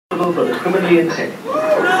suitable for the criminally insane.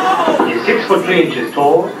 He's 6 foot 3 inches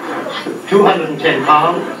tall, 210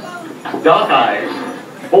 pounds, dark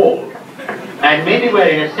eyes, bald, and may be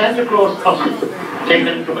wearing a Santa Claus costume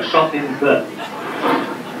taken from a shop in Berkeley.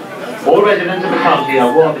 All residents of the county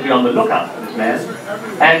are warned to be on the lookout for this man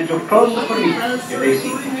and to phone the police if they see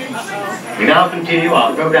him. We now continue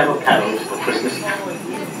our program of carols for Christmas Eve.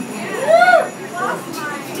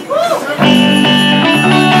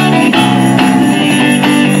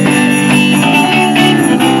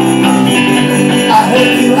 I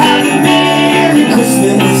hope you have a Merry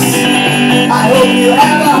Christmas. I hope you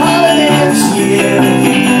have a holiday this year.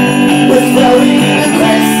 We're throwing a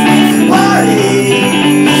Christmas party.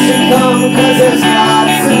 You should come cause there's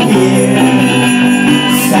lots of beer.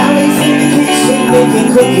 Sally's in the kitchen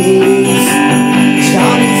making cookies.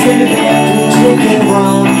 Johnny's in the bathroom drinking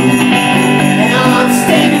rum. And I'm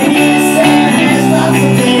standing here saying there's lots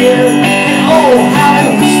of beer. And oh, how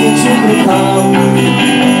I wish that you could come.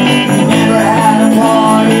 Never had a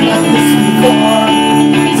party like this before.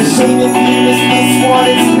 It's a shame if you miss this one,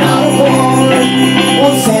 it's not a war.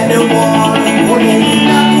 Won't stand no more, we're getting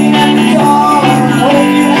knocking at the door. I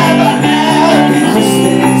hope you have a happy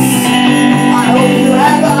Christmas. I hope you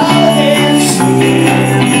have a holiday this year.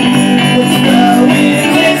 Let's throw in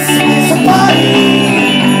a Christmas party.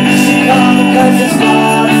 You should come because there's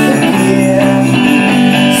lots of beer.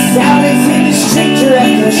 Sally's in the street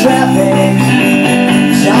directing traffic.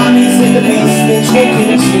 Johnny's in the basement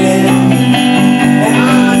drinking gin. And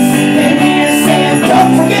I'm sitting here saying,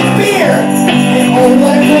 don't forget beer. And oh,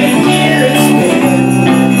 what a great year it's been.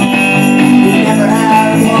 We never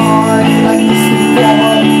had a party like this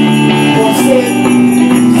before. We'll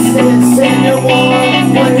sit no more.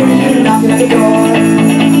 One hear you knocking at the door.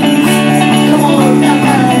 Come on, now, I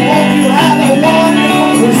hope you have a wonderful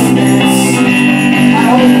Christmas. I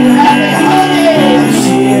hope you have a holiday this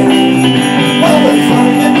year. Well, we're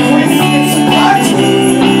throwing a Christmas party.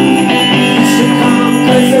 You should come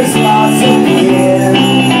cause there's lots of beer.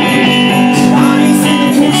 Johnny's in the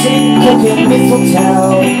kitchen cooking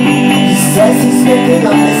mistletoe. He says he's making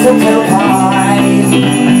a mistletoe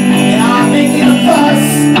pie.